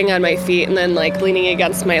they're sitting on my feet and then leaning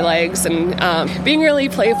against my legs and being really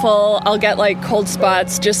playful. I'll get cold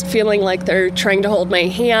spots just feeling like they're trying to hold my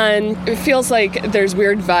hand. It feels like there's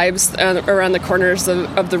weird vibes around the corners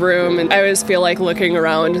of the room, and I always feel like looking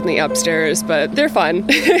around in the upstairs, but they're fun.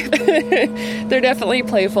 They're definitely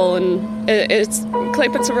playful, and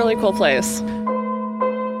Claypit's a really cool place.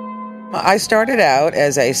 I started out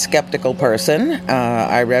as a skeptical person.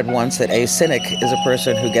 I read once that a cynic is a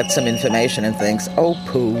person who gets some information and thinks, oh,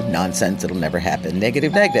 poo, nonsense, it'll never happen.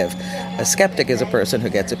 Negative, negative. A skeptic is a person who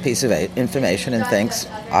gets a piece of information and thinks,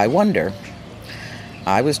 I wonder.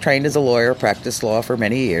 I was trained as a lawyer, practiced law for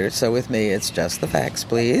many years, so with me it's just the facts,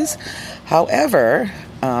 please. However,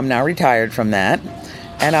 I'm now retired from that,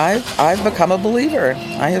 and I've become a believer.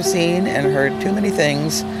 I have seen and heard too many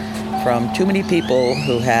things from too many people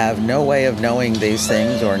who have no way of knowing these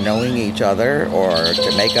things or knowing each other or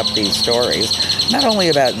to make up these stories, not only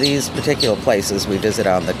about these particular places we visit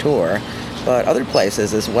on the tour, but other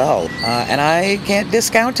places as well. And I can't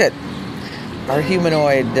discount it. Our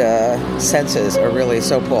humanoid senses are really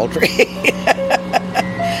so paltry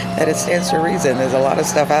that it stands to reason. There's a lot of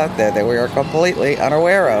stuff out there that we are completely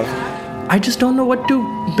unaware of. I just don't know what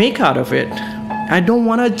to make out of it. I don't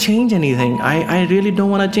want to change anything. I really don't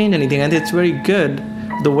want to change anything. And it's very good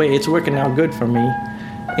the way it's working out good for me.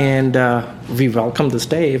 And we welcome the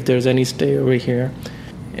stay if there's any stay over here.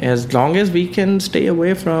 As long as we can stay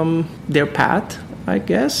away from their path, I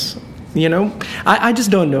guess. I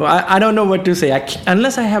just don't know. I don't know what to say.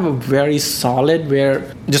 Unless I have a very solid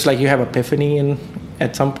where, just like you have epiphany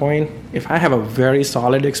at some point, If I have a very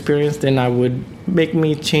solid experience, then I would make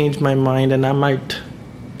me change my mind, and I might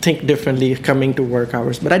think differently coming to work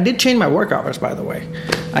hours. But I did change my work hours, by the way.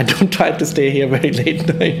 I don't try to stay here very late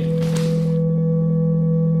night.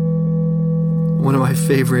 One of my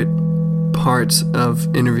favorite parts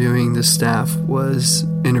of interviewing the staff was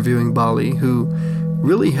interviewing Bali, who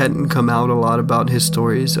really hadn't come out a lot about his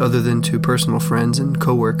stories other than to personal friends and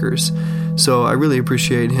coworkers. So I really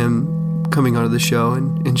appreciate him coming onto the show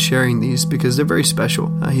and sharing these because they're very special.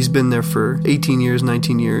 He's been there for 18 years,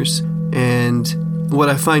 19 years. And what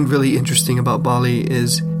I find really interesting about Bali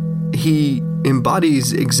is he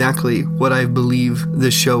embodies exactly what I believe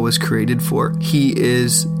this show was created for. He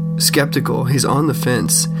is skeptical. He's on the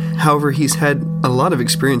fence. However, he's had a lot of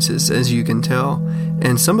experiences, as you can tell,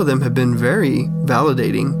 and some of them have been very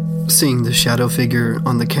validating. Seeing the shadow figure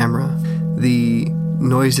on the camera, the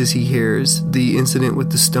noises he hears, the incident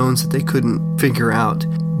with the stones that they couldn't figure out.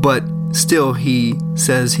 But still, he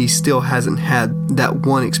says he still hasn't had that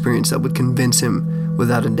one experience that would convince him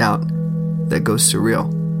without a doubt that ghosts are real.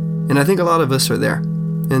 And I think a lot of us are there.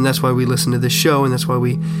 And that's why we listen to this show, and that's why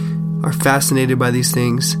we are fascinated by these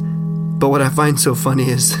things. But what I find so funny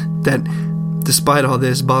is that despite all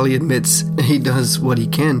this, Bali admits he does what he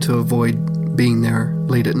can to avoid being there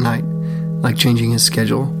late at night, like changing his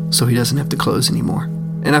schedule so he doesn't have to close anymore.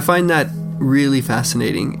 And I find that really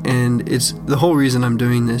fascinating, and it's the whole reason I'm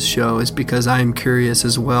doing this show is because I am curious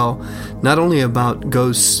as well, not only about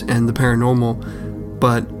ghosts and the paranormal,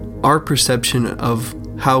 but our perception of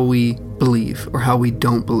how we believe or how we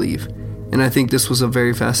don't believe. And I think this was a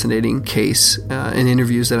very fascinating case in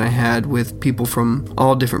interviews that I had with people from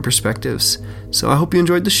all different perspectives. So I hope you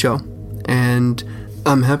enjoyed the show, and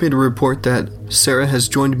I'm happy to report that Sarah has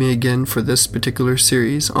joined me again for this particular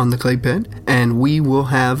series on the Clay Pit, and we will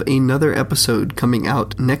have another episode coming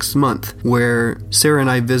out next month where Sarah and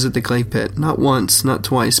I visit the Clay Pit, not once, not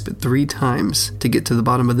twice, but 3 times to get to the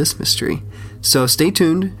bottom of this mystery. So stay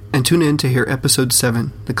tuned and tune in to hear episode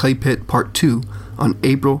 7, The Clay Pit Part 2, on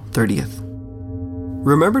April 30th.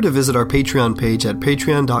 Remember to visit our Patreon page at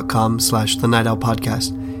patreon.com/The Night Owl Podcast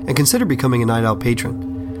and consider becoming a Night Owl patron.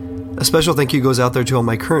 A special thank you goes out there to all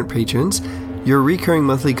my current patrons. Your recurring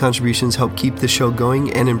monthly contributions help keep the show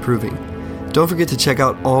going and improving. Don't forget to check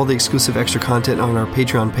out all the exclusive extra content on our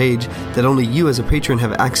Patreon page that only you as a patron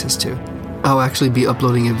have access to. I'll actually be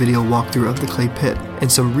uploading a video walkthrough of the Clay Pit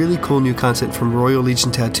and some really cool new content from Royal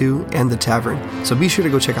Legion Tattoo and The Tavern, so be sure to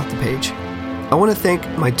go check out the page. I want to thank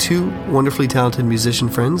my 2 wonderfully talented musician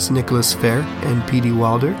friends, Nicholas Fair and P.D.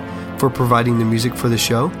 Wilder, for providing the music for the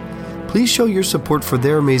show. Please show your support for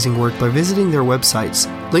their amazing work by visiting their websites.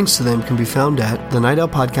 Links to them can be found at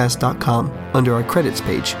thenightowlpodcast.com under our credits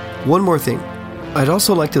page. One more thing. I'd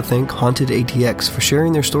also like to thank Haunted ATX for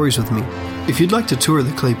sharing their stories with me. If you'd like to tour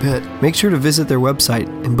the Clay Pit, make sure to visit their website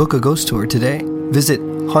and book a ghost tour today. Visit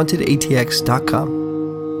hauntedatx.com.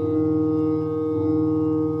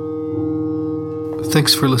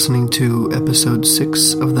 Thanks for listening to episode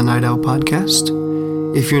 6 of the Night Owl Podcast.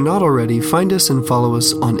 If you're not already, find us and follow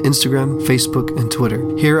us on Instagram, Facebook, and Twitter.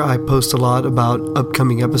 Here I post a lot about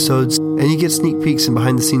upcoming episodes, and you get sneak peeks and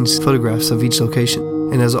behind-the-scenes photographs of each location.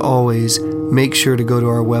 And as always, make sure to go to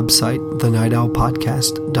our website,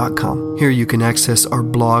 thenightowlpodcast.com. Here you can access our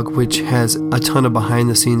blog, which has a ton of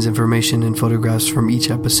behind-the-scenes information and photographs from each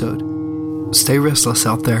episode. Stay restless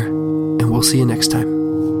out there, and we'll see you next time.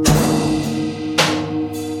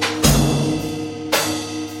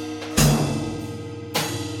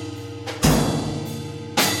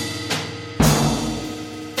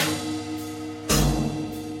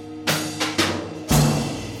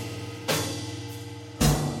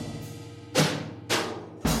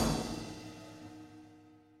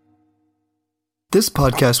 This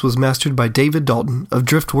podcast was mastered by David Dalton of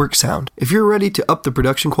Driftwork Sound. If you're ready to up the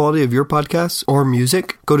production quality of your podcasts or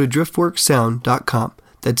music, go to driftworksound.com.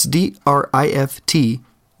 That's DRIFT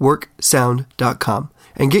worksound.com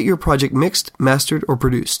and get your project mixed, mastered, or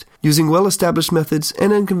produced using well-established methods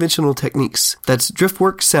and unconventional techniques. That's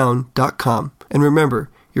driftworksound.com. And remember,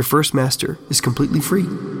 your first master is completely free.